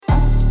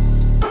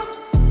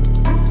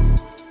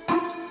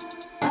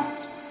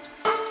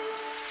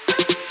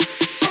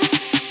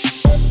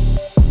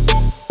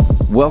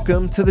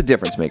Welcome to the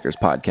Difference Makers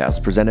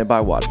podcast presented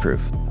by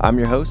Wattproof. I'm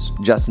your host,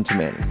 Justin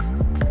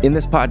Tamani. In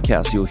this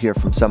podcast, you'll hear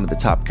from some of the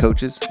top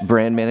coaches,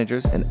 brand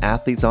managers, and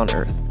athletes on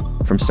earth.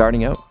 From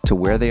starting out to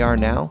where they are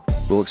now,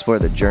 we'll explore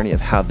the journey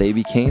of how they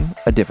became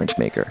a difference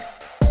maker.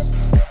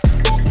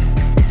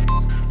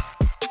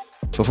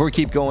 Before we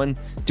keep going,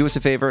 do us a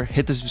favor,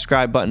 hit the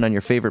subscribe button on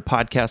your favorite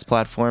podcast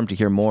platform to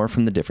hear more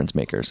from the Difference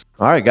Makers.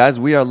 All right, guys,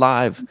 we are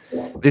live.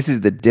 This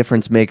is the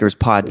Difference Makers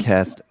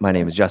podcast. My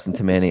name is Justin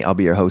Tamani. I'll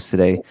be your host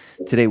today.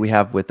 Today we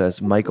have with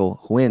us Michael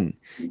Huynh.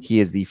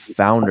 He is the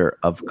founder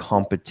of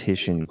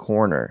Competition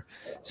Corner.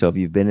 So if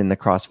you've been in the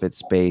CrossFit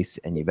space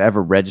and you've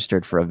ever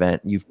registered for an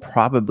event, you've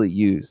probably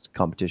used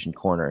Competition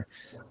Corner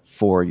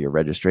for your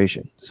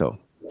registration. So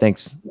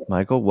thanks,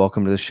 Michael.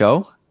 Welcome to the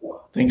show.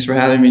 Thanks for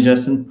having me,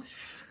 Justin.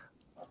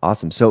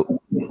 Awesome.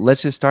 So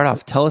let's just start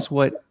off. Tell us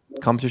what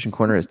Competition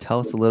Corner is. Tell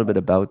us a little bit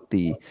about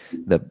the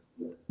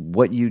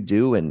what you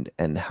do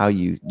and how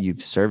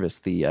you've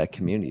serviced the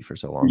community for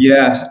so long.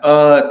 Yeah,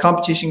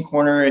 Competition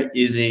Corner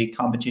is a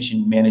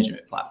competition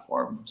management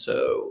platform.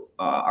 So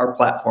our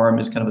platform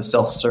is kind of a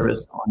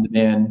self-service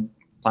on-demand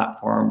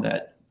platform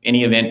that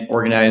any event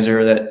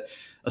organizer that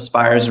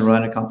aspires to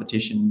run a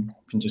competition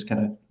can just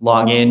kind of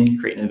log in,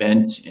 create an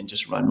event, and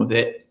just run with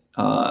it.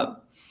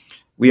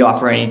 We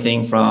offer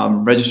anything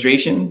from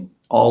registration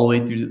all the way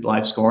through to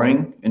live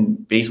scoring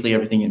and basically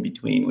everything in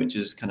between, which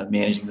is kind of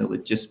managing the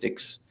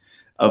logistics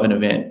of an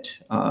event.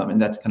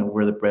 And that's kind of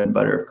where the bread and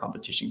butter of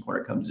Competition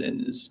Corner comes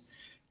in, is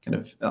kind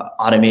of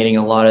automating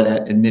a lot of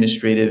that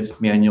administrative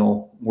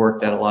manual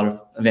work that a lot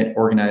of event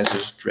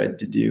organizers dread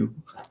to do.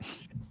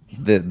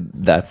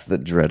 That's the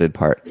dreaded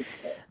part.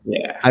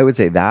 Yeah. I would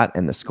say that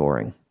and the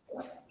scoring.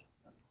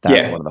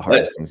 That's one of the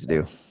hardest things to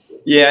do.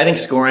 Yeah, I think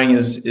scoring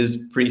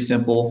is pretty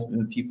simple,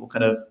 and people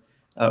kind of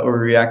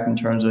overreact in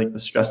terms of like the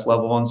stress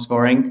level on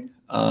scoring.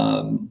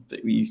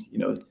 But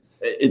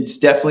it's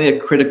definitely a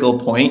critical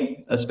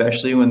point,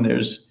 especially when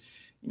there's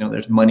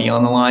money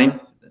on the line.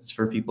 It's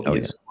for people to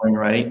get scoring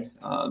right.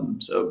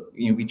 So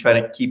we try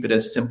to keep it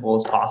as simple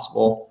as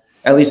possible,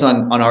 at least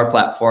on our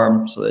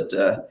platform, so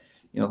that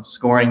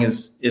scoring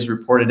is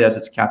reported as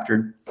it's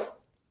captured.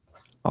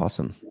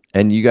 Awesome.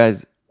 And you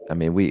guys, I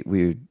mean,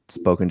 we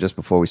spoken just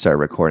before we started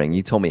recording.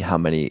 You told me how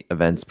many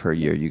events per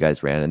year you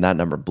guys ran, and that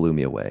number blew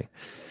me away.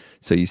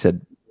 So you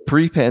said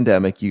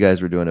pre-pandemic, you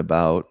guys were doing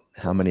about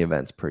how many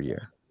events per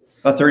year?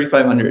 About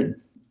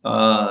 3,500.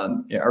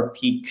 Our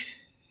peak,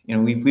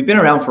 we've been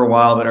around for a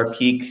while, but our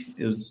peak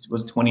was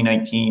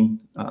 2019,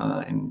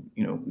 and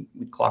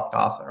we clocked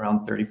off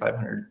around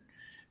 3,500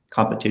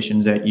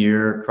 competitions that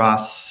year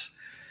across,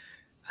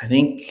 I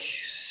think,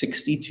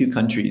 62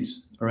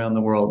 countries around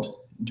the world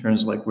in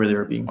terms of like where they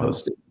were being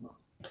hosted.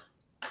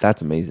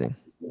 That's amazing.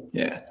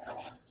 Yeah.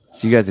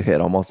 So you guys have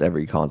hit almost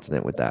every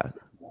continent with that.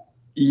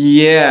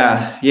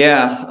 Yeah.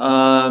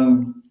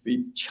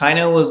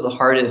 China was the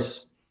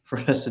hardest for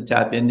us to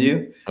tap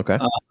into. Okay.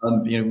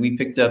 We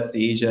picked up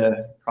the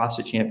Asia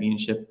CrossFit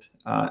Championship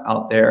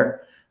out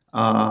there.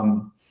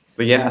 But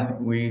yeah,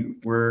 we've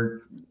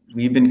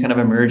been kind of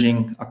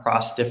emerging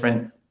across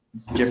different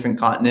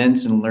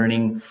continents and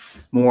learning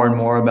more and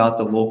more about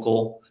the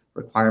local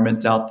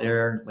requirements out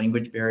there,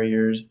 language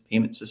barriers,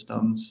 payment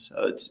systems.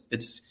 So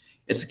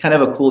it's kind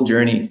of a cool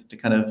journey to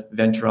kind of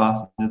venture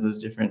off into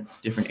those different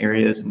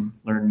areas and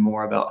learn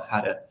more about how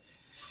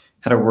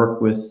to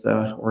work with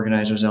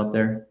organizers out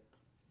there.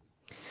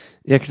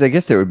 Yeah, because I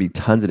guess there would be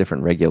tons of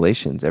different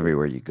regulations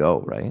everywhere you go,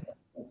 right?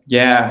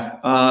 Yeah,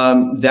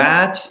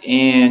 that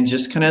and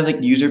just kind of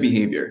like user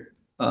behavior.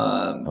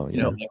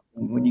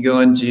 When you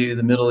go into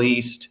the Middle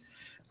East,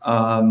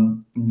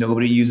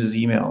 nobody uses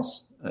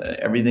emails.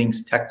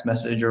 Everything's text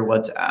message or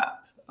WhatsApp.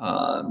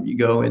 You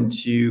go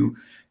into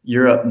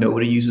Europe,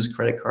 nobody uses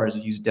credit cards,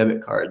 they use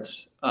debit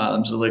cards.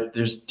 So like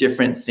there's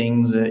different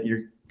things that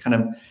you're kind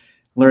of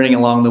learning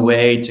along the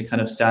way to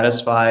kind of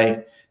satisfy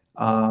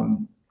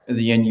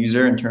the end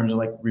user in terms of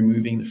like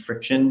removing the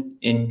friction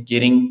in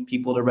getting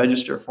people to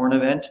register for an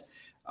event.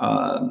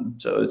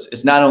 So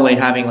it's not only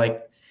having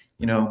like,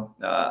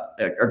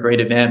 a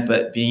great event,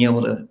 but being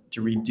able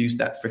to reduce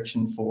that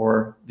friction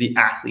for the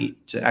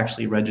athlete to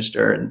actually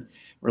register. And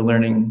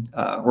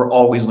we're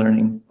always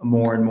learning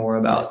more and more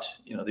about,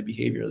 the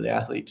behavior of the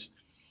athletes.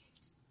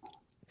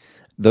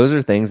 Those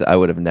are things I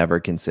would have never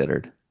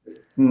considered.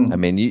 I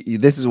mean,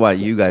 this is why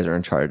you guys are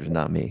in charge,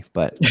 not me,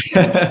 but.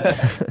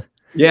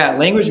 Yeah.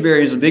 Language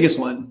barrier is the biggest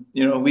one.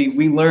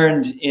 We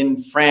learned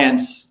in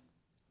France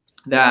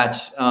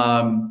that,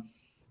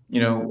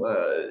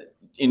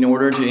 in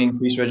order to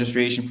increase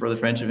registration for the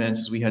French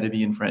events, we had to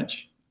be in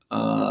French. We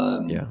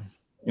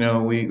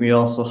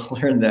also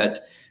learned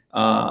that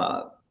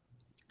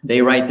they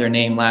write their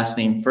last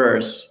name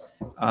first.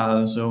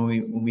 So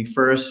when we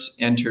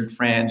first entered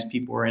France,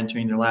 people were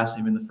entering their last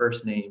name in the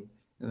first name,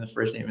 and the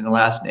first name in the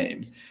last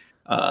name.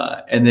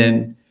 And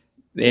then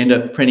they end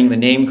up printing the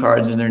name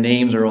cards and their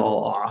names are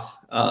all off.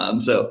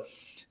 So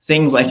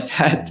things like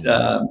that,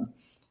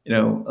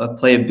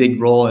 play a big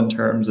role in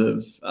terms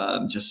of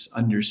just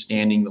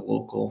understanding the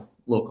local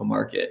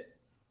market.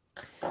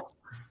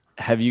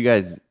 have you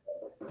guys,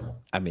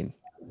 I mean,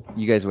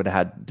 you guys would have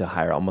had to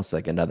hire almost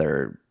like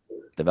another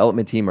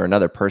development team or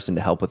another person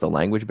to help with the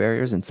language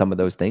barriers and some of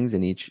those things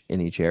in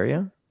each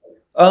area?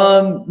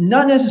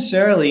 Not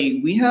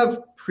necessarily. We have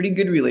pretty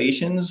good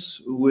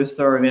relations with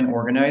our event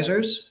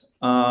organizers.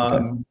 Okay.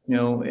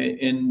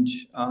 And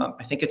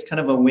I think it's kind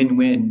of a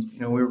win-win.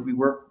 We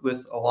work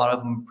with a lot of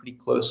them pretty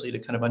closely to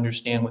kind of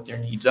understand what their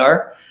needs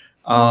are.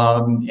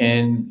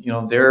 And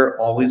they're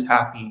always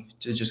happy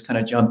to just kind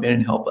of jump in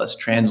and help us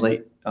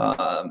translate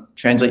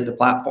the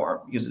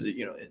platform, because at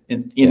the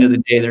end of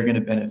the day, they're going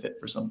to benefit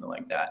for something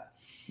like that.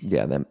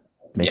 Yeah, that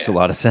makes a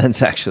lot of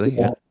sense, actually.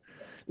 Yeah.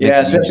 Yeah, Makes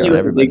it easier especially on with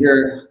everybody.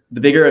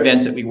 the bigger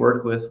events that we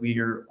work with, we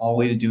are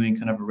always doing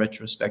kind of a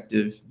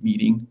retrospective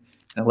meeting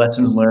and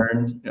lessons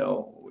learned.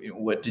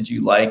 What did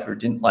you like or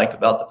didn't like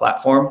about the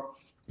platform?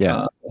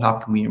 Yeah. How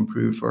can we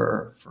improve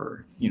for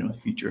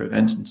future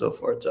events and so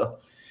forth? So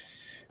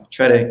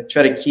try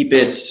to keep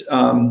it,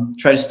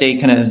 try to stay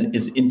kind of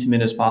as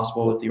intimate as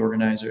possible with the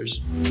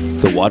organizers.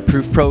 The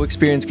Wattproof Pro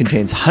experience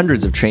contains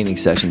hundreds of training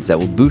sessions that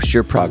will boost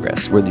your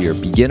progress, whether you're a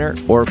beginner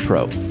or a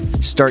pro.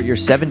 Start your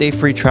 7-day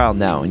free trial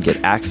now and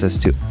get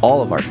access to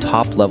all of our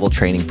top-level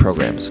training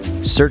programs.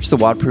 Search the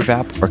Wattproof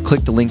app or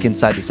click the link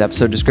inside this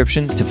episode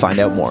description to find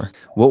out more.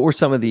 What were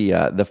some of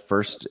the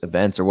first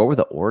events, or what were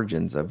the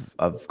origins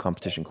of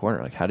Competition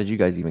Corner? Like, how did you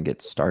guys even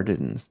get started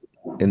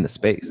in the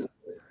space?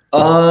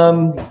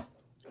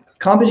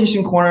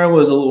 Competition Corner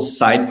was a little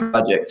side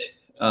project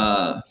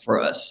for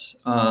us.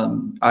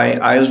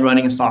 I was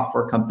running a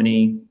software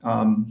company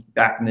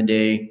back in the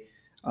day,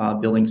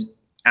 building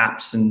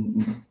apps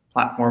and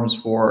platforms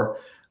for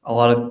a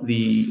lot of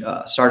the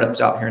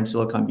startups out here in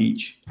Silicon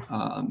Beach.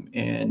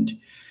 And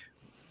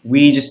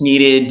we just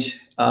needed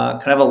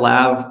kind of a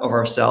lab of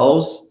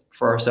ourselves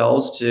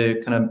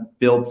to kind of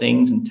build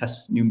things and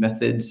test new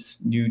methods,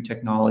 new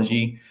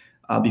technology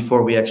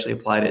before we actually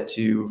applied it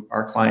to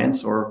our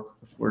clients, or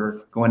if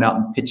we're going out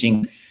and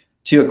pitching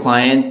to a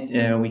client,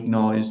 we can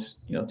always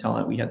tell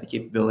them we have the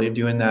capability of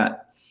doing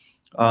that.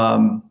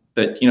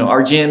 But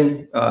our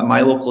gym,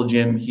 my local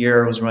gym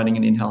here, was running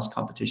an in-house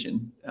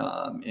competition,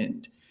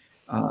 and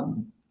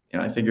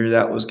I figured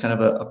that was kind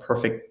of a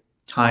perfect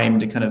time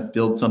to kind of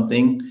build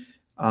something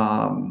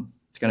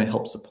to kind of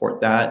help support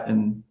that,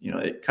 and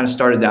it kind of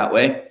started that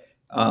way.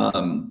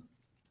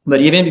 But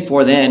even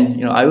before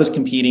then, I was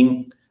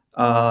competing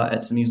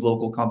at some of these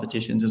local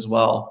competitions as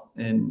well,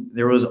 and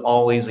there was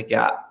always a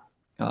gap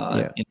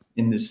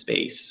in this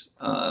space,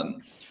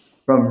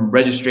 from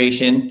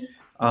registration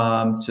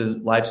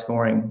to live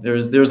scoring.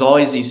 There's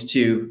always these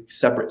two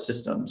separate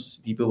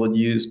systems. People would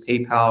use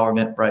PayPal or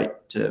Eventbrite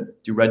to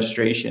do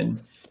registration,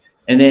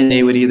 and then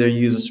they would either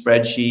use a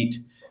spreadsheet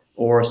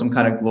or some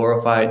kind of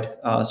glorified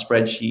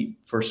spreadsheet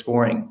for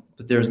scoring.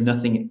 But there's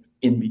nothing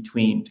in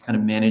between to kind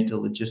of manage the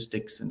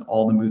logistics and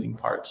all the moving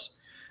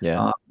parts.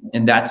 Yeah.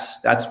 And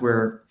that's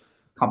where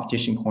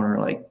Competition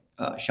Corner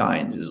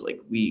shines, is like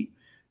we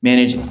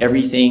manage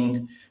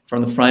everything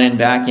from the front and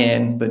back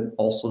end, but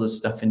also the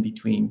stuff in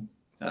between,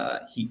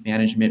 heat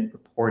management,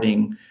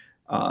 reporting,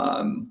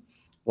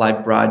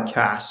 live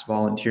broadcasts,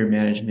 volunteer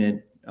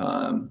management,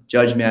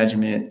 judge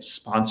management,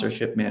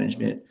 sponsorship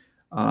management.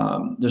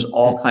 There's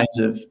all kinds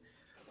of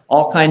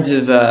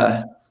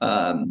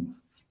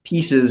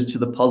pieces to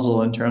the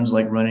puzzle in terms of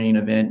like running an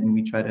event, and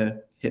we try to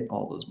hit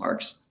all those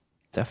marks.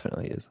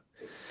 Definitely is.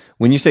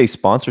 When you say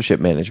sponsorship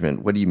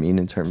management, what do you mean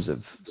in terms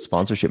of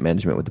sponsorship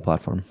management with the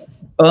platform?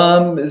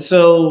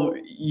 So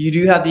you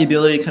do have the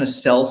ability to kind of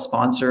sell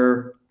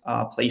sponsor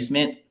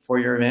placement for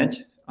your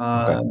event.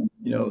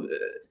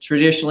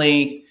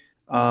 Traditionally,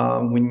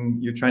 when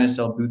you're trying to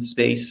sell booth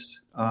space,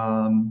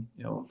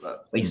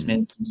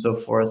 placement and so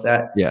forth,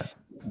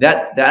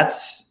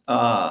 that's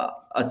a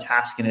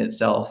task in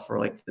itself for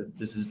like the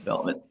business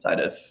development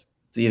side of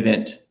the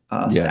event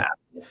staff.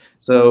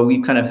 So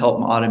we've kind of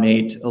helped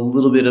automate a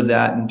little bit of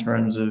that in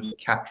terms of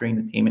capturing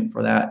the payment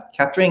for that,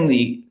 capturing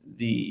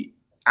the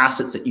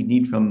assets that you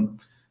need from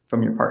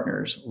your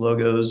partners,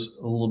 logos,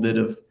 a little bit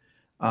of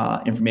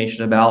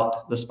information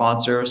about the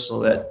sponsor,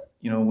 so that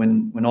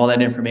when all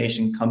that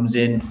information comes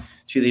in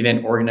to the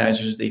event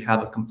organizers, they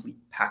have a complete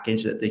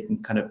package that they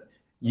can kind of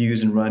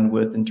use and run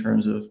with in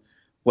terms of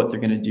what they're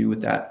going to do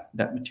with that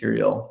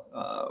material.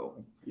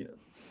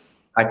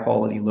 High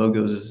quality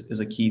logos is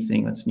a key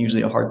thing. That's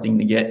usually a hard thing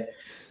to get.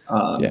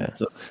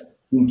 So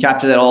you can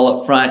capture that all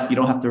up front. You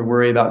don't have to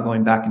worry about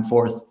going back and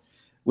forth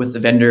with the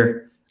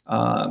vendor,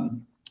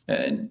 and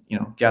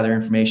gather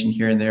information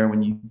here and there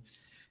when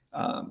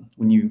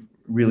you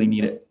really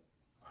need it.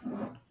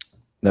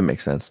 That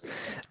makes sense.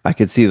 I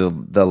could see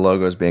the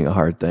logos being a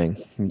hard thing.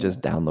 Just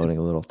downloading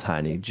a little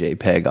tiny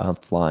JPEG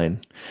offline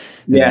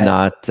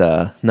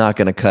is not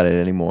going to cut it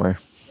anymore.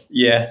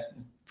 Yeah,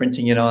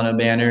 printing it on a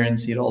banner and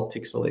see it all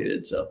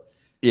pixelated. So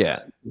yeah.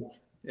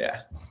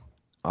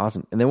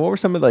 Awesome. And then what were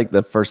some of like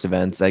the first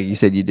events? Like you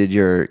said, you did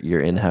your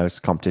in-house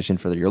competition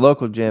for your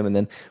local gym, and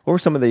then what were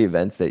some of the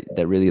events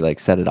that really like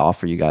set it off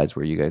for you guys,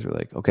 where you guys were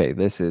like, okay,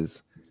 this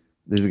is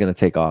going to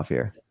take off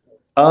here?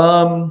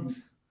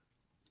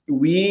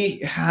 We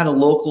had a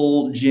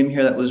local gym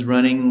here that was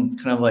running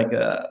kind of like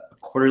a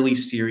quarterly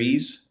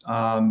series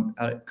out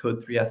at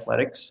Code 3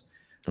 Athletics.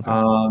 Okay.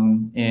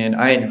 And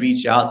I had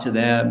reached out to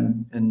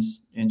them and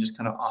just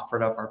kind of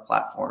offered up our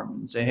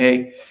platform and say,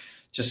 hey,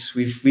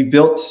 we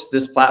built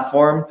this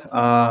platform.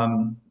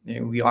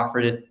 And we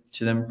offered it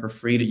to them for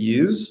free to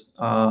use.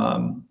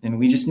 And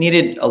we just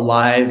needed a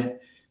live,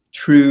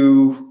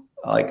 true,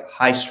 like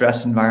high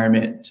stress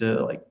environment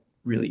to like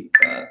really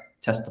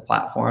test the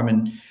platform.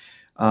 And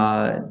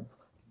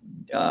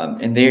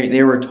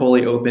they were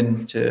totally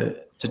open to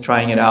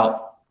trying it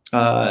out,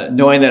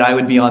 knowing that I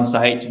would be on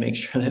site to make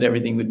sure that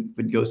everything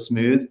would go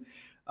smooth.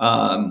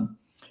 And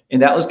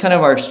that was kind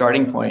of our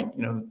starting point.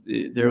 You know,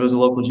 there was a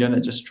local gym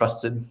that just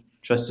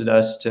trusted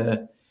us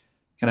to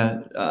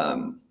kind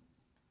of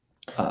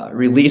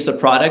release a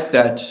product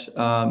that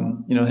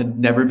you know, had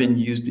never been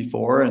used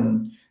before,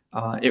 and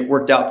it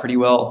worked out pretty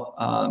well.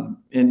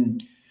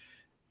 And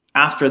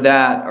after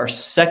that, our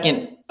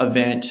second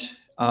event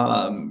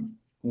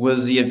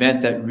was the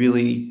event that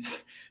really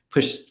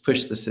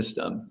pushed the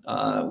system.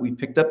 We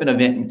picked up an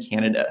event in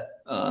Canada.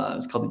 It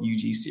was called the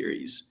UG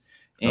Series,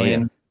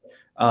 and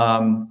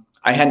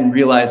I hadn't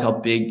realized how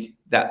big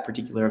that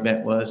particular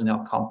event was and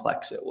how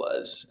complex it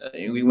was.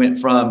 We went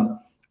from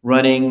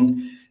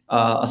running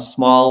a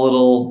small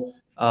little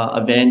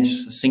event,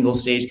 a single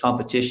stage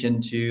competition,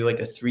 to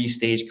like a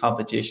 3-stage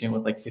competition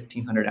with like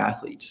 1,500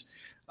 athletes.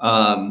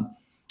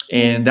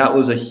 And that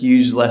was a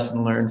huge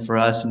lesson learned for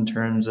us in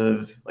terms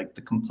of like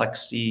the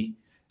complexity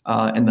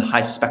and the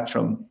high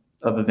spectrum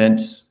of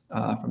events,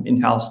 from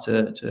in-house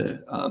to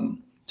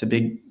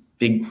big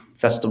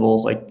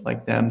festivals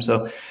like them.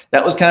 So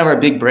that was kind of our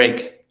big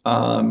break.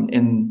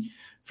 And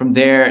from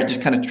there, it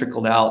just kind of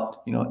trickled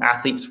out. You know,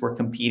 athletes were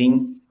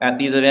competing at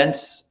these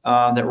events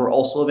that were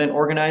also event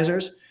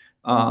organizers.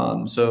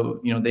 So,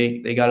 you know,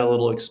 they got a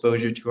little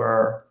exposure to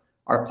our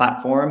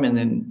platform, and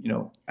then, you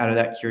know, out of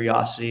that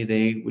curiosity,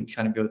 they would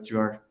kind of go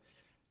through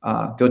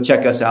go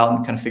check us out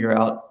and kind of figure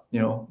out, you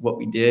know, what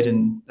we did,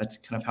 and that's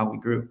kind of how we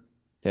grew.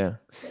 Yeah.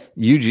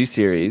 UG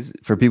Series,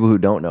 for people who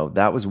don't know,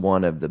 that was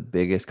one of the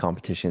biggest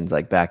competitions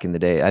like back in the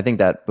day. I think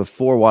that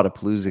before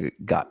Wadapalooza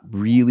got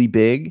really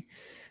big,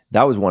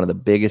 that was one of the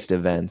biggest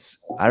events.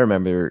 I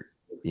remember,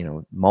 you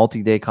know,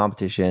 multi-day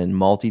competition,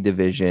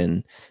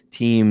 multi-division,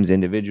 teams,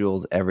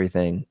 individuals,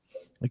 everything.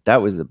 Like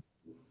that was a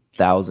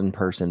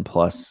 1,000-person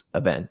plus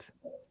event.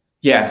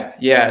 Yeah,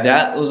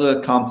 that was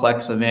a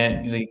complex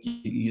event. Like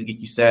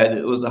you said,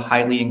 it was a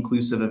highly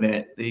inclusive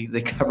event.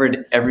 They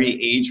covered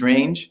every age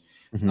range,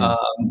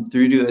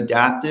 through to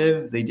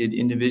adaptive. They did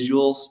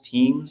individuals,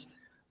 teams,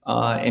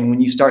 and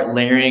when you start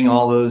layering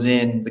all those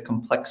in, the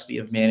complexity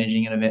of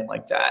managing an event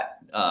like that,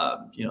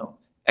 you know,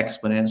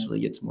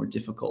 exponentially gets more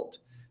difficult.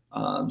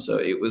 So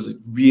it was a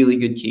really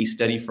good case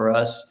study for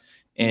us.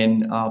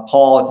 And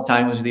Paul at the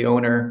time was the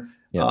owner.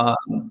 Yeah.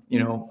 You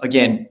know,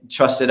 again,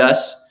 trusted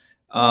us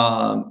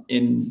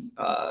in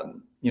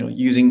you know,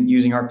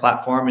 using our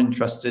platform, and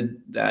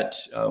trusted that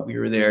we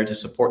were there to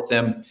support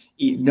them,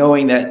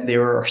 knowing that they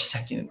were our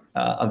second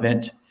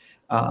event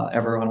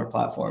ever on our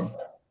platform.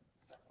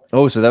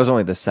 Oh, so that was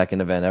only the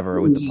second event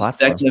ever with the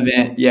platform. Second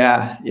event,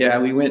 yeah.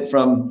 We went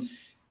from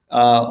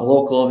a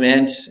local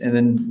event and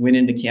then went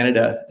into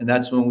Canada, and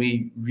that's when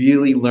we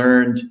really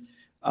learned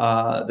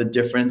the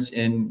difference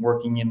in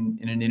working in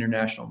an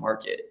international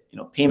market. You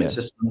know, payment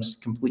systems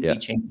completely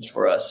changed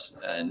for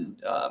us,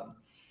 and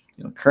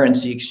you know,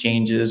 currency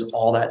exchanges,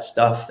 all that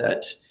stuff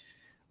that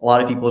a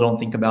lot of people don't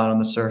think about on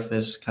the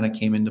surface, kind of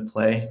came into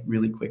play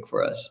really quick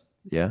for us.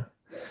 Yeah.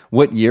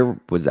 What year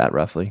was that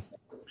roughly?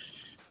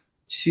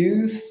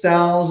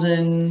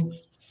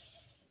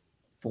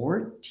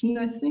 2014,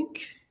 I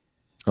think.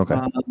 Okay.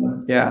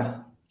 Yeah.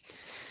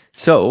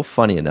 So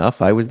funny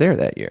enough, I was there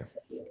that year.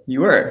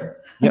 You were.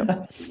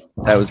 Yep.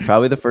 That was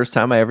probably the first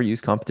time I ever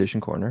used Competition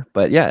Corner.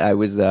 But yeah, I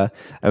was at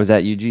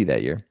UG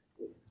that year.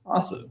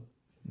 Awesome.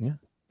 Yeah.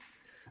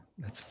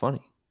 That's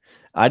funny.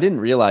 I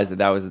didn't realize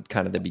that was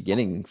kind of the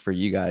beginning for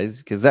you guys,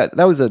 because that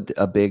was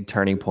a big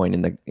turning point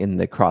in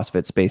the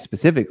CrossFit space,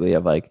 specifically,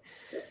 of like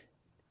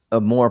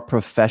a more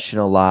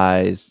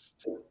professionalized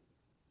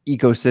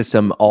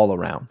ecosystem all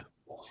around.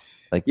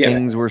 Like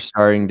things were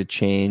starting to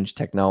change,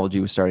 technology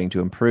was starting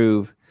to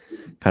improve,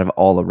 kind of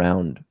all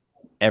around.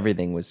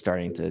 Everything was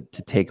starting to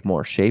take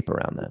more shape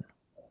around that.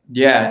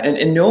 Yeah,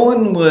 and no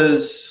one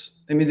was.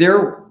 I mean, there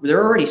are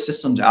already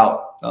systems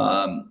out.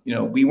 You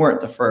know, we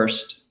weren't the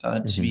first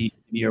to be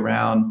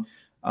around.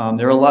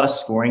 There are a lot of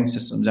scoring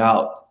systems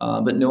out,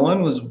 but no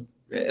one was,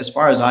 as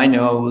far as I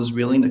know, was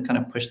willing to kind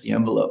of push the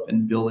envelope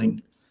and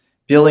building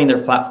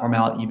their platform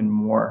out even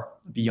more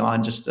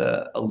beyond just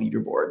a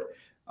leaderboard.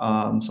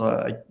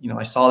 So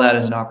I saw that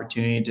as an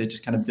opportunity to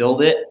just kind of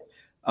build it.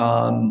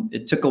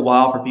 It took a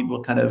while for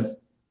people to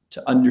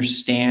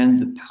understand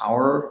the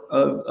power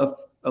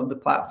of the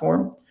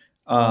platform.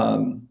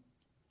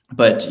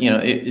 But, you know,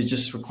 it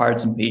just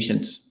required some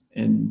patience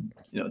and,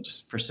 you know,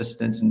 just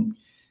persistence and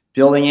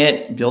build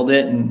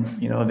it, and,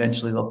 you know,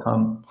 eventually they'll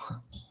come.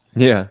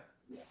 Yeah,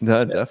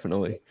 no,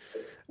 definitely.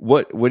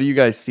 What do you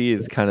guys see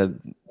as kind of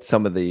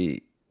some of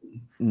the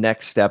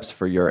next steps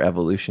for your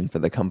evolution for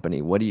the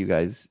company? What are you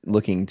guys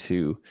looking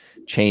to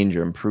change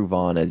or improve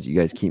on as you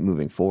guys keep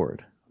moving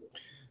forward?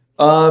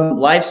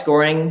 Live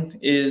scoring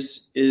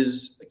is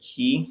a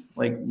key,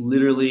 like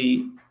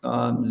literally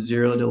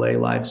zero delay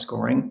live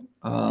scoring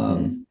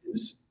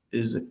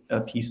is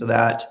a piece of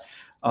that.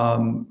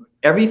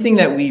 Everything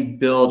that we've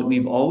built,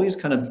 we've always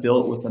kind of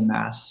built with the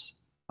mass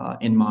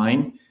in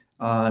mind,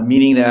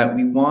 meaning that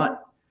we want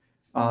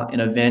an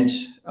event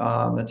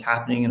that's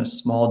happening in a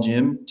small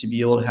gym to be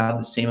able to have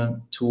the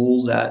same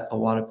tools that a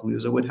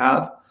Wadapalooza would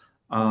have.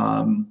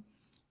 And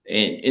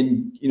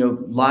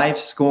live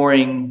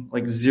scoring,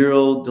 like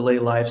zero delay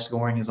live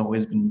scoring, has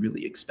always been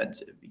really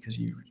expensive because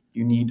you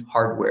need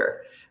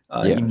hardware,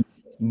 you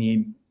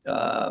need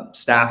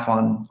staff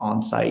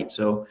on site.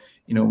 So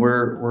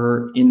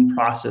we're in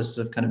process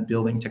of kind of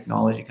building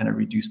technology to kind of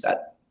reduce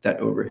that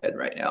overhead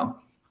right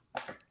now.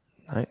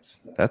 Nice,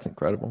 that's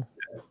incredible.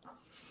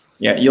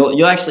 Yeah,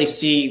 you'll actually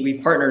see we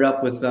partnered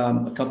up with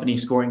a company,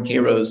 Scoring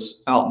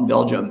Kairos, out in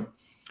Belgium,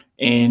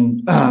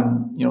 and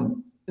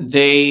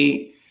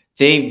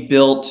they've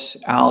built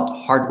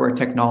out hardware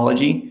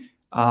technology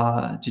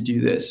to do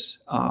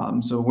this.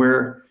 So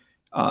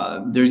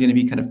there's going to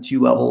be kind of two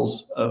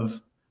levels of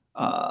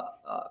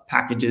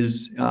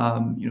packages.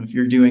 If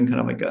you're doing kind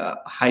of like a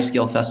high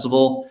scale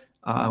festival,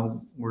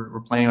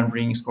 we're planning on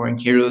bringing Scoring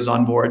Kairos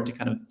on board to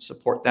kind of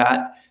support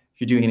that.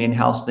 If you're doing an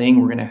in-house thing,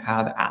 we're going to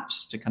have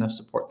apps to kind of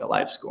support the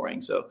live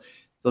scoring. So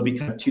there'll be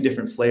kind of two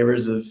different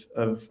flavors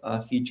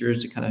of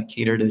features to kind of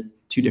cater to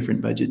two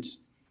different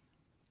budgets.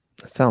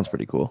 That sounds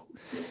pretty cool.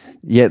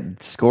 Yeah,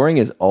 scoring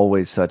is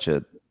always such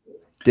a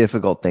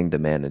difficult thing to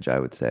manage, I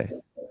would say.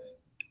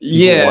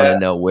 People want to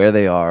know where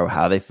they are,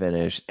 how they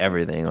finish,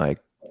 everything, like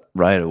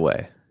right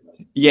away.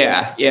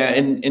 Yeah,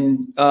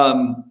 and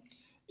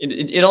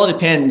it all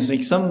depends.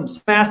 Like some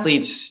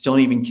athletes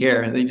don't even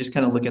care; they just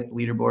kind of look at the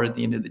leaderboard at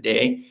the end of the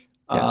day.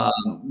 Yeah.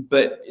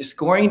 But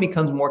scoring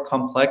becomes more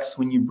complex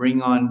when you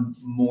bring on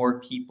more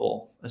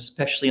people,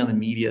 especially on the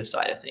media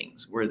side of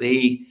things, where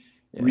they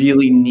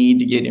really need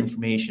to get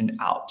information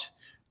out.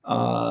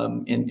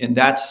 And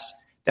that's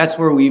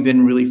where we've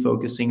been really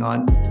focusing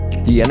on.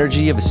 The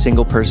energy of a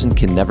single person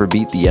can never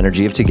beat the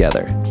energy of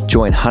together.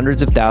 Join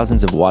hundreds of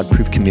thousands of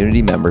WODproof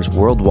community members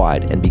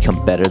worldwide and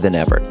become better than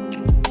ever.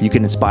 You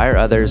can inspire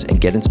others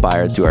and get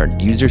inspired through our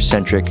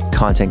user-centric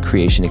content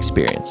creation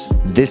experience.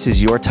 This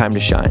is your time to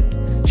shine.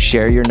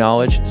 Share your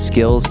knowledge,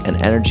 skills, and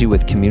energy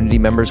with community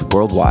members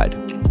worldwide.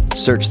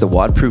 Search the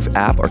WODproof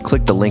app or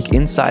click the link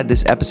inside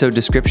this episode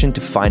description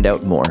to find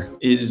out more.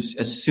 Is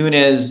as soon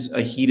as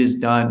a heat is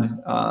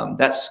done,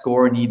 that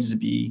score needs to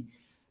be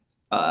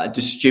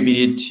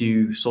distributed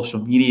to social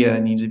media,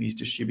 needs to be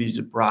distributed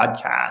to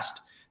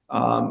broadcast.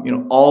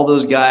 All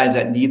those guys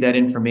that need that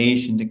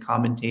information to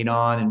commentate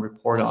on and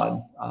report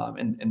on.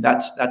 And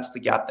that's the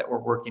gap that we're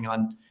working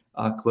on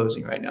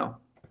closing right now.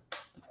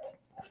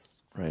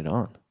 Right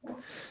on.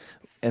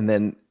 And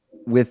then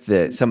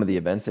with some of the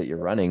events that you're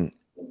running,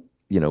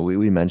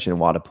 we mentioned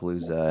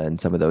Wadapalooza and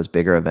some of those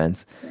bigger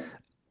events.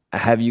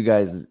 Have you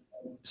guys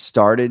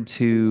started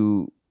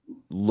to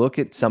look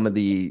at some of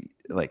the,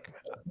 like,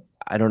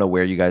 I don't know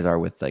where you guys are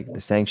with like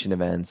the sanctioned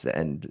events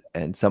and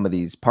some of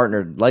these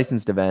partnered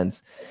licensed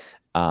events.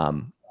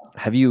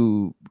 Have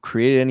you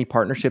created any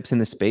partnerships in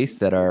the space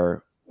that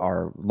are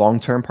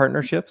long-term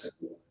partnerships?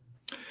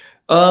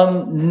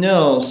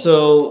 No.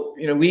 So,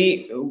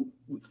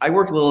 I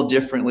work a little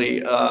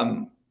differently.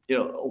 A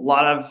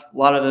lot of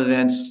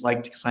events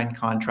like to sign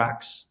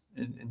contracts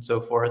and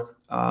so forth.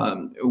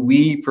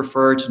 We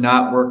prefer to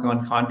not work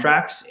on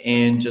contracts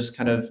and just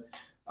kind of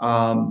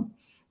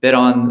bet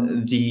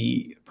on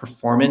the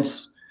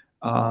performance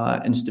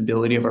and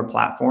stability of our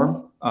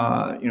platform.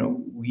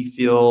 We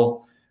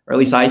feel, or at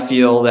least I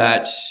feel,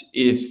 that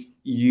if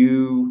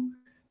you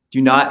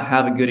do not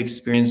have a good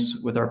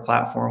experience with our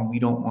platform, we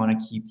don't want to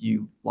keep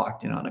you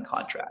locked in on a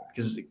contract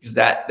because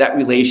that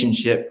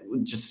relationship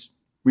would just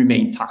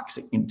remain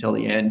toxic until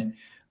the end.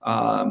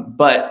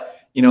 But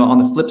on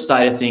the flip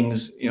side of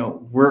things,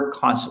 we're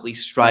constantly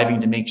striving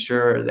to make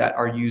sure that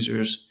our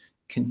users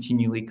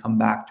continually come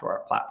back to our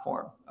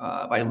platform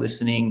by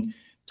listening,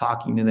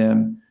 talking to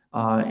them,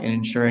 and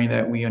ensuring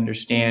that we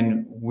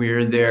understand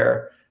where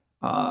their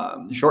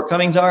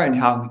shortcomings are and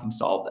how we can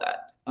solve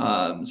that.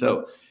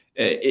 So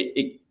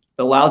it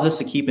allows us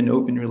to keep an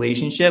open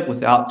relationship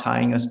without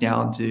tying us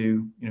down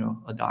to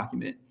a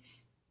document.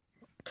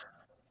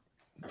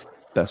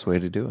 Best way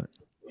to do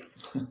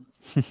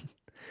it.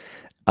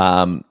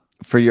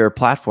 For your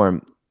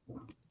platform,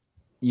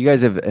 you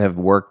guys have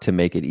worked to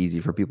make it easy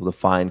for people to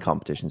find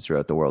competitions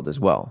throughout the world as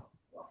well.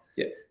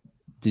 Yeah.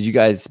 Did you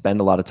guys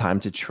spend a lot of time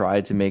to try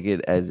to make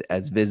it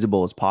as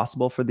visible as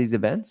possible for these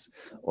events?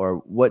 Or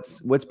what's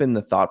been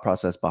the thought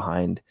process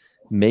behind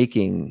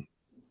making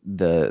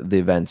the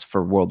events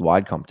for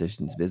worldwide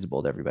competitions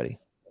visible to everybody?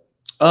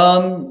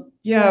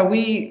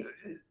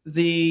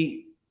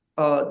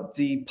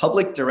 The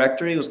public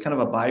directory was kind of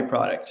a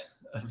byproduct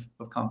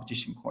of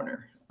Competition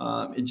Corner.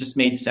 it just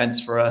made sense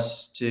for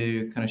us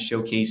to kind of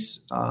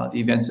showcase the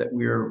events that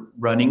we were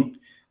running.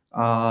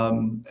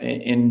 And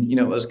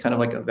it was kind of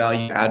like a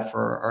value add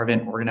for our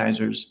event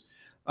organizers.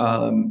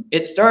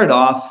 It started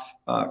off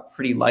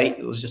pretty light.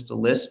 It was just a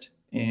list,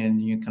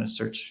 and you kind of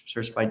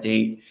search by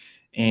date.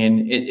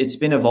 And it's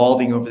been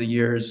evolving over the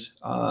years.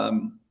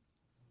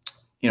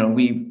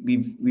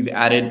 We've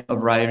added a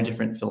variety of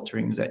different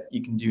filterings that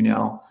you can do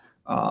now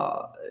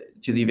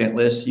to the event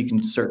list. You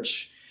can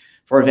search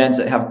for events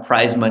that have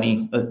prize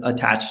money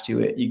attached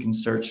to it. You can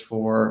search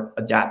for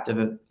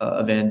adaptive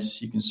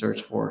events. You can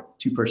search for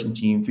 2-person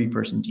team,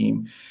 3-person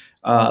team.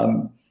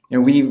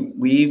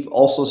 We've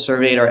also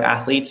surveyed our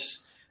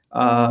athletes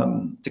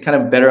to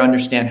kind of better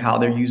understand how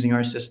they're using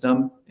our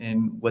system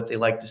and what they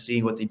like to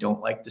see, what they don't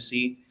like to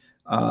see.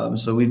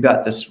 So we've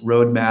got this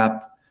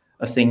roadmap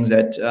of things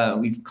that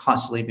we've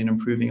constantly been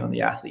improving on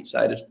the athlete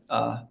side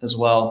as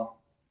well.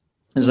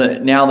 Is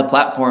that now the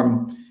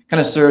platform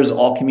kind of serves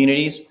all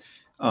communities,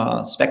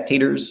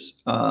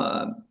 spectators,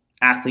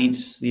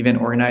 athletes, the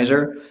event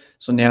organizer.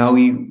 So now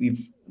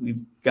we've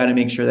got to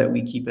make sure that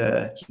we keep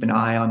an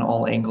eye on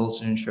all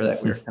angles and ensure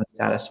that we're kind of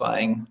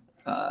satisfying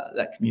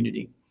that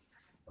community.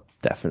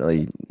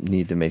 Definitely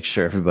need to make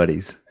sure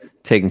everybody's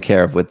taken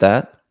care of with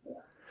that.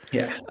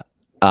 Yeah.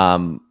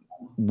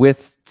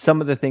 With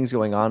some of the things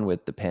going on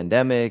with the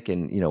pandemic,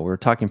 and we're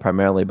talking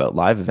primarily about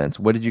live events,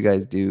 what did you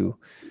guys do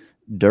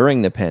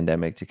during the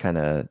pandemic to kind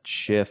of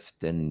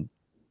shift and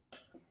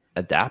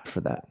adapt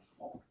for that?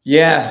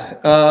 Yeah,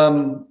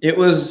 it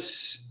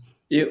was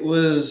we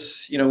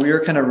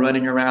were kind of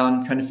running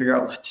around trying to figure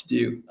out what to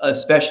do,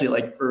 especially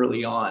like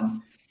early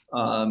on.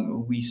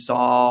 We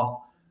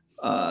saw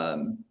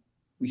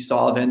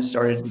events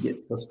started to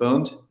get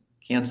postponed,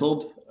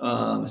 canceled,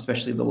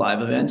 especially the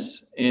live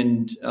events.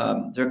 And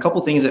there are a couple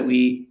of things that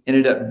we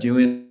ended up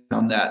doing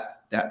on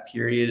that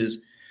period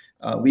is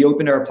we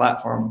opened our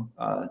platform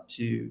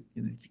to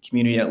the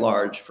community at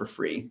large for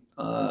free.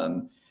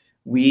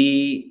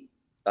 We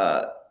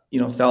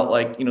felt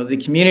like the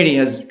community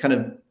has kind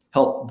of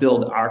helped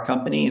build our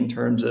company in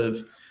terms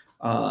of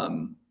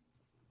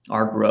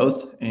our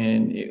growth,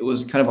 and it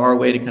was kind of our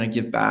way to kind of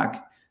give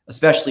back,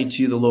 especially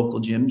to the local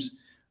gyms.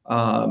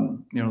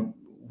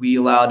 We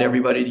allowed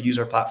everybody to use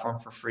our platform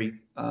for free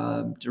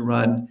to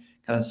run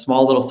kind of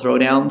small little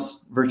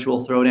throwdowns,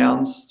 virtual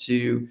throwdowns,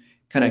 to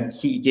kind of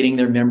keep getting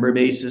their member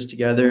bases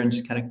together and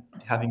just kind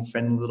of having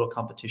friendly little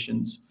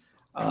competitions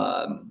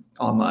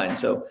online.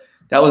 So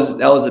that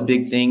was a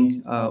big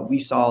thing. We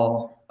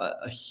saw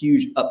a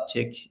huge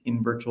uptick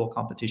in virtual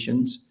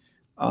competitions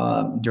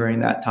during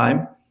that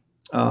time.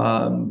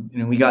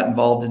 We got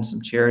involved in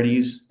some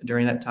charities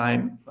during that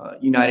time.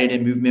 United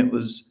in Movement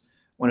was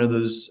one of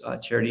those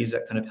charities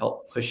that kind of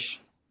helped push,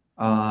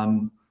 a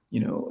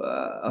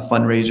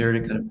fundraiser to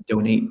kind of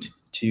donate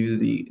to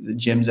the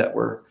gyms that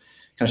were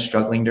kind of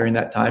struggling during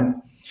that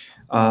time.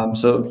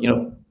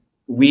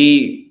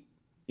 We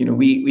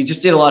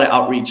just did a lot of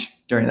outreach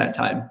during that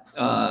time.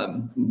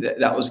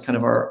 That was kind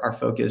of our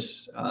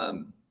focus,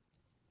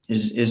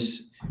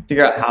 is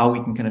figure out how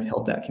we can kind of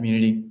help that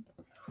community.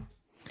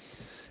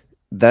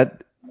 Do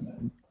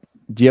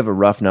you have a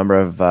rough number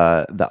of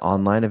the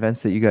online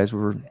events that you guys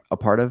were a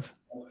part of?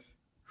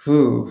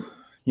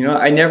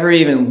 I never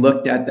even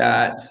looked at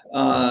that.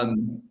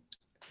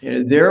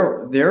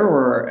 There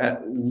were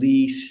at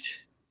least,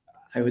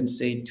 I would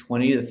say,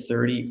 20 to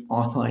 30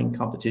 online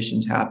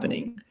competitions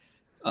happening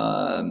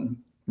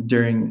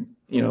during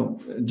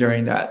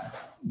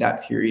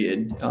that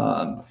period.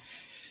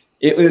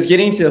 It was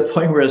getting to the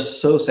point where it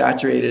was so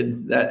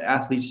saturated that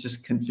athletes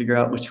just couldn't figure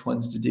out which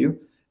ones to do.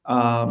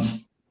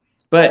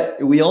 But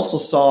we also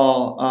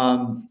saw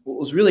what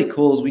was really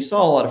cool is we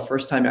saw a lot of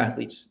first-time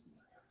athletes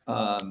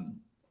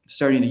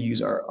starting to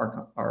use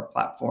our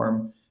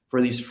platform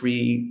for these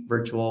free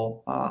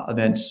virtual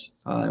events.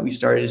 We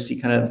started to see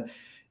kind of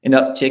an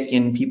uptick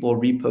in people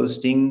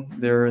reposting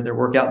their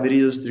workout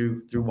videos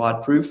through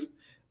WOD-Proof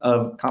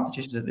of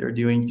competitions that they were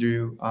doing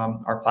through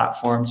our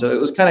platform. So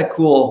it was kind of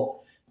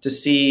cool to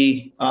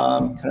see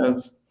kind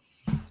of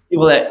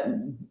people that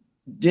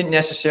weren't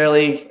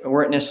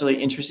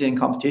necessarily interested in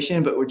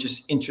competition, but were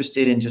just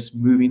interested in just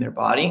moving their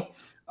body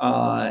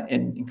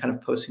and kind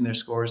of posting their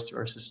scores through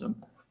our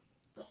system.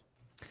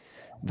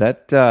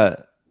 That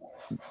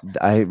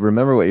I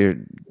remember what you're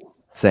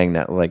saying,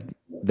 that like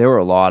there were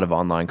a lot of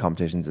online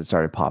competitions that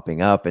started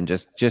popping up and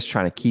just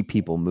trying to keep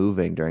people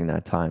moving during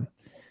that time.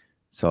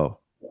 So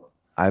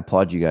I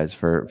applaud you guys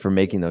for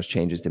making those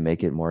changes to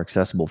make it more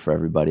accessible for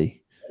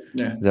everybody.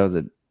 Yeah. That was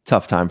a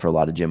tough time for a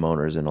lot of gym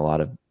owners and a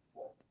lot of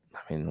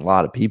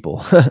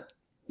people.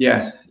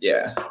 Yeah.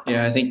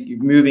 I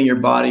think moving your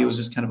body was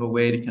just kind of a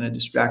way to kind of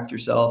distract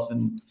yourself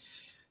and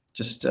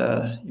just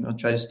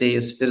try to stay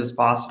as fit as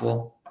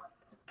possible.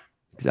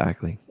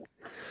 Exactly.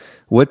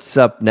 What's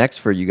up next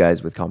for you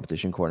guys with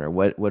Competition Corner?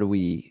 When are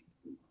we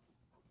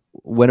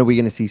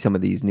going to see some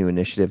of these new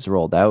initiatives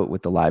rolled out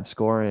with the live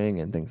scoring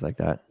and things like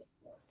that?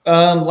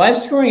 Live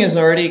scoring is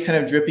already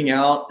kind of dripping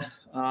out.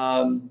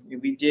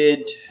 We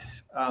did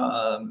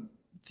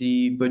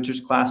the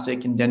Butchers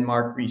Classic in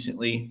Denmark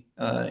recently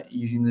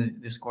using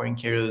the Scoring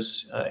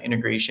Heroes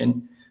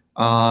integration.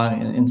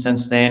 And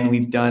since then,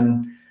 we've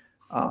done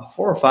 4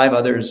 or 5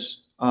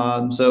 others.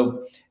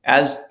 So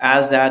as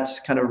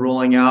that's kind of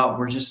rolling out,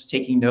 we're just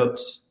taking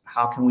notes.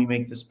 How can we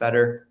make this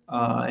better?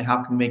 And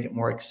how can we make it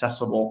more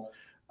accessible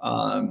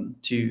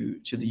to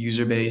the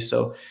user base?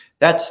 So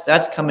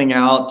that's coming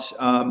out.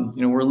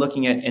 We're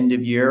looking at end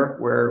of year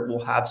where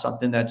we'll have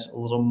something that's a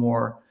little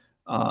more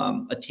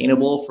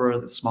attainable for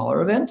the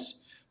smaller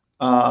events.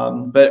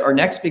 But our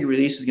next big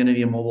release is going to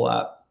be a mobile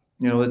app.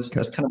 That's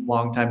kind of a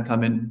long time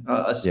coming,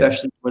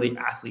 especially for the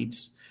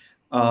athletes.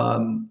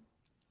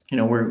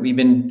 We've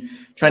been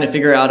trying to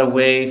figure out a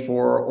way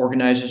for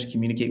organizers to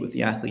communicate with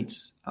the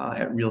athletes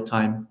at real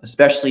time,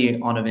 especially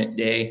on event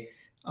day.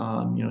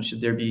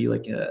 Should there be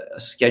like a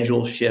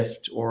schedule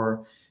shift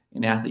or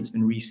an athlete's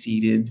been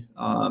reseated?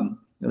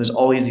 There's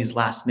always these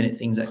last minute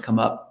things that come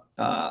up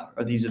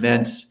or these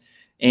events,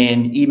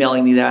 and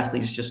emailing these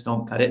athletes just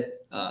don't cut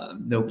it.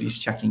 Nobody's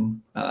checking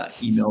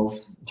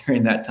emails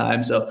during that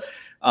time. So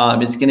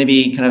it's going to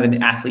be kind of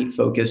an athlete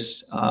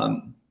focused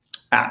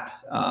app,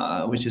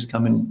 which is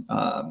coming.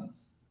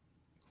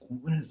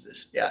 When is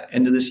this? Yeah,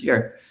 end of this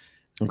year.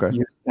 Okay.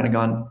 You've kind of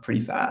gone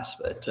pretty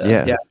fast, but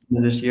end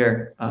of this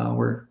year,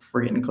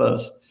 we're getting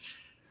close.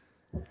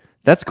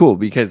 That's cool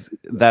because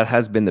that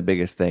has been the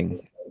biggest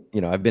thing.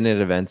 I've been at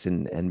events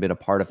and been a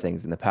part of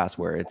things in the past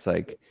where it's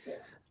like,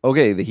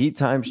 okay, the heat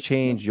times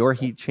changed, your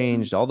heat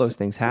changed, all those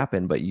things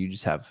happen, but you're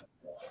just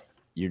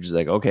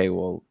like, okay,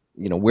 well,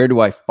 where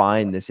do I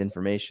find this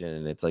information?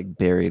 And it's like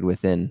buried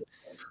within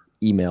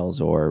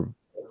emails or,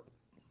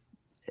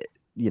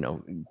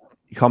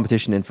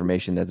 competition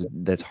information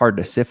that's hard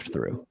to sift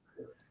through.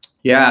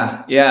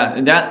 Yeah.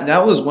 And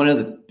that was one of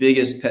the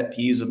biggest pet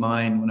peeves of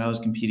mine when I was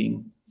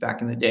competing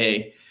back in the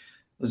day,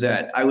 was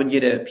that I would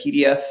get a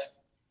PDF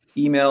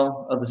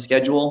email of the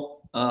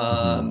schedule.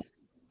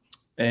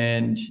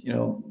 And,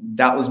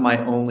 that was my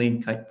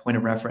only point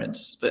of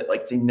reference, but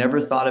they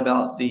never thought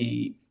about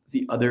the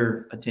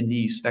other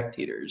attendee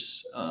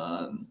spectators.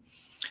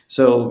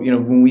 So,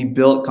 when we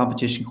built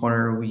Competition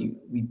Corner, we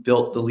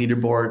built the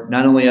leaderboard,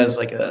 not only as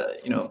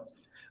a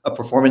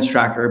performance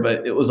tracker,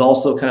 but it was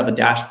also kind of a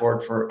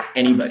dashboard for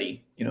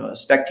anybody. A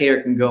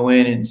spectator can go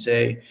in and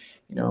say,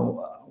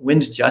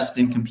 when's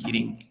Justin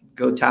competing?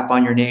 Go tap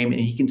on your name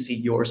and he can see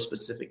your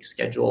specific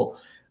schedule.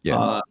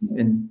 Yeah.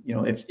 And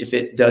if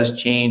it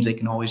does change, they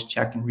can always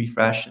check and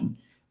refresh, and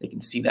they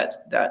can see that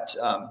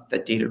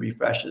data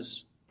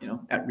refreshes,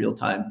 at real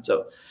time.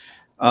 So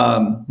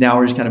now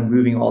we're just kind of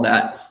moving all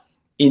that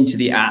into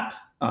the app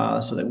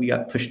so that we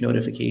got push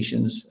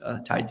notifications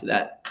tied to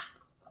that.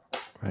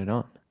 Right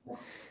on.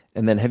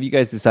 And then have you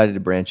guys decided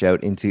to branch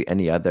out into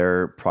any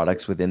other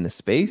products within the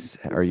space?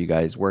 Are you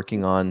guys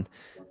working on,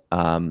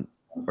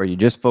 or you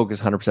just focus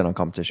 100% on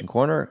Competition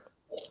Corner?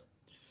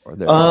 Or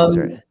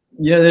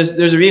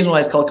there's a reason why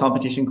it's called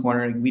Competition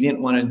Corner. We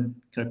didn't want to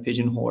kind of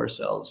pigeonhole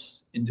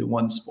ourselves into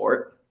one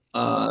sport.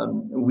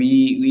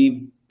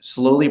 We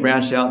slowly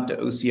branched out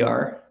into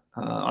OCR,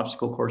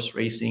 obstacle course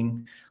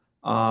racing.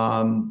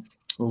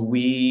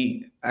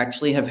 We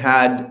actually have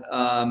had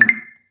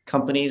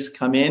companies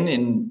come in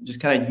and just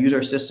kind of use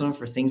our system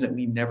for things that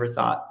we never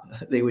thought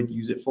they would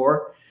use it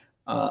for.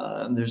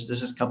 There's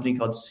this company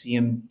called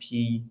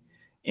CMP,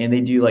 and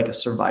they do a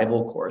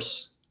survival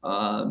course.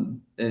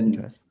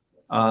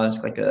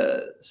 It's like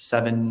a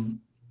seven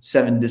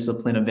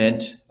discipline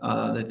event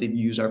that they've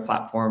used our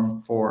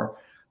platform for.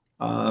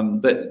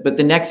 But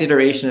the next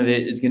iteration of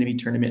it is going to be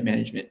tournament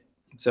management.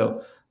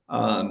 So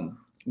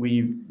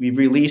we've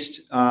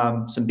released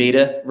some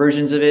beta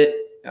versions of it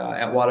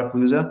at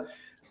Wodapalooza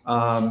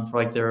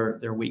for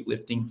their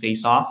weightlifting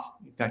face off.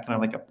 We've got kind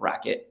of like a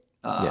bracket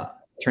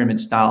tournament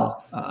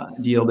style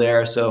deal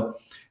there. So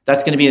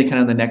that's going to be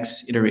kind of the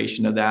next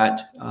iteration of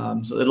that.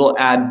 So it'll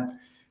add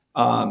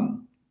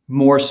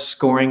more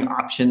scoring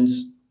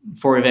options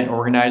for event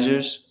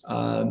organizers.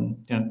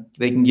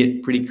 They can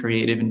get pretty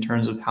creative in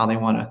terms of how they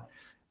want to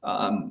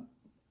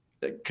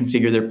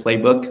configure their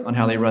playbook on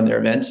how they run their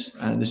events.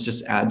 And this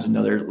just adds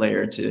another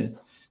layer to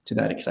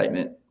that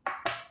excitement.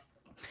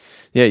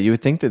 Yeah, you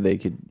would think that they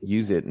could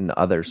use it in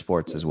other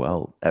sports as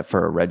well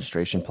for a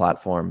registration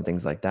platform,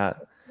 things like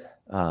that.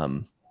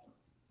 I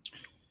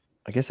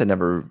guess I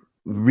never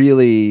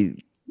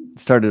really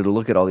started to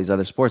look at all these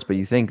other sports, but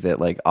you think that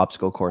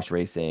obstacle course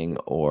racing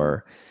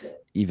or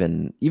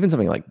even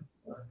something like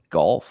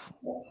golf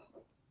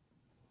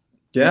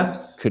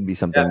could be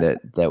something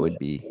that would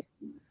be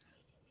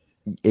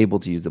able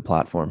to use the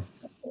platform.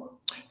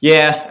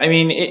 Yeah, I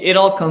mean, it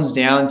all comes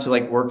down to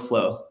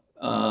workflow.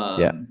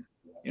 At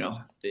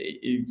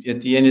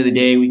the end of the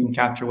day, we can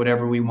capture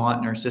whatever we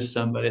want in our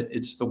system, but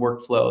it's the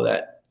workflow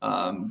that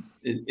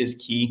is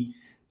key.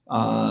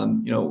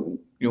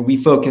 We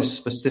focus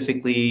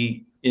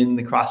specifically in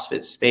the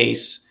CrossFit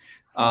space,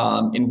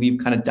 and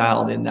we've kind of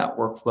dialed in that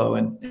workflow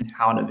and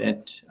how an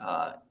event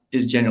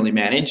is generally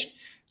managed,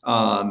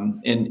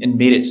 and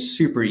made it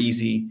super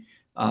easy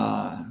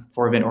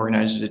for event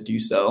organizers to do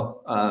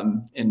so.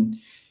 And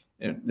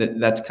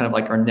that's kind of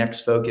like our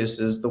next focus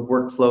is the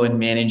workflow in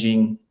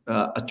managing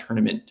a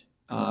tournament.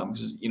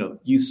 Because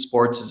youth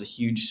sports is a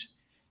huge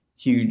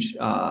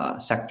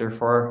sector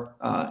for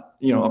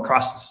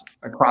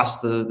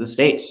across the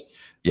states.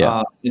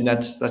 Yeah, and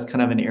that's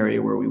kind of an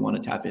area where we want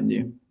to tap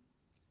into.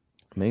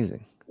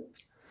 Amazing,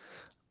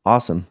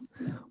 awesome,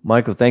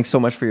 Michael. Thanks so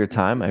much for your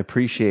time. I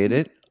appreciate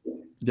it.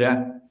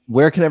 Yeah.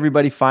 Where can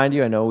everybody find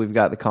you? I know we've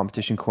got the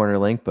Competition Corner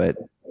link, but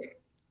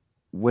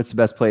what's the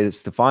best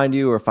place to find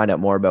you or find out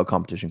more about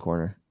Competition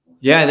Corner?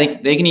 Yeah,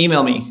 they can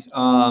email me,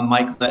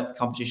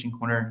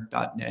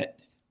 michael@competitioncorner.net.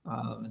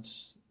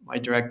 It's my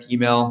direct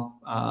email.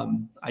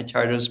 I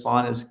try to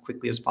respond as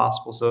quickly as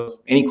possible.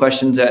 So any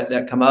questions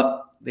that come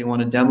up, they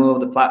want a demo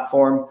of the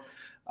platform,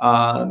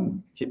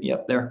 hit me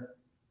up there.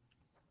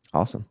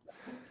 Awesome.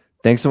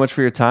 Thanks so much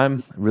for your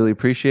time. I really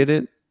appreciate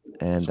it.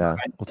 And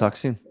we'll talk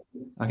soon.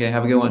 Okay,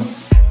 have a good one.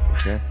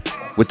 Okay.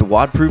 With the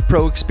WODproof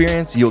Pro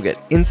experience, you'll get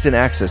instant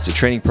access to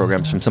training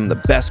programs from some of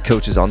the best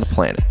coaches on the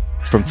planet.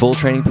 From full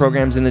training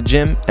programs in the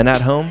gym and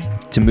at home,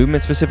 to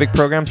movement-specific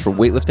programs for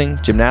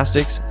weightlifting,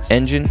 gymnastics,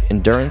 engine,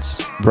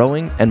 endurance,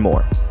 rowing, and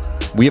more.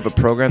 We have a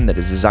program that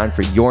is designed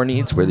for your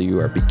needs, whether you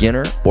are a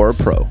beginner or a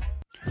pro.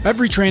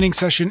 Every training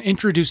session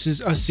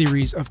introduces a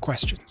series of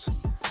questions.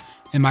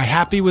 Am I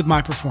happy with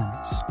my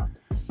performance?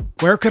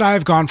 Where could I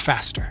have gone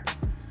faster?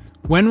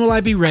 When will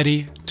I be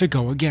ready to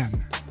go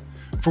again?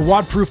 For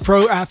WODproof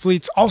Pro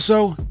athletes,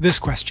 also this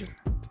question: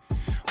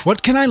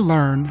 what can I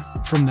learn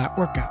from that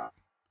workout?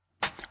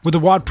 With a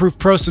WODproof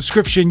Pro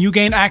subscription, you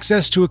gain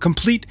access to a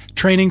complete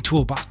training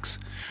toolbox.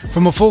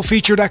 From a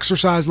full-featured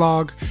exercise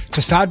log,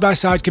 to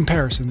side-by-side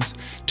comparisons,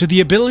 to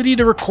the ability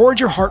to record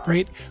your heart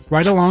rate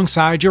right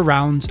alongside your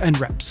rounds and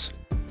reps.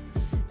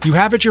 You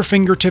have at your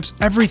fingertips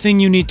everything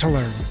you need to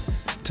learn,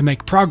 to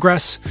make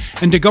progress,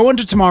 and to go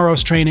into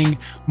tomorrow's training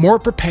more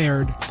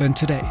prepared than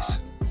today's.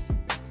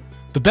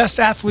 The best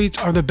athletes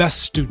are the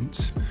best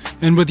students,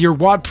 and with your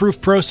WODproof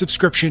Pro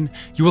subscription,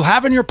 you will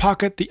have in your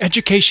pocket the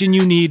education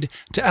you need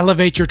to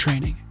elevate your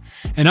training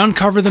and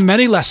uncover the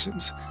many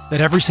lessons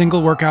that every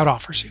single workout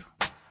offers you.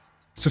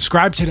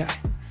 Subscribe today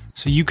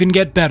so you can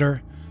get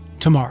better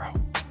tomorrow.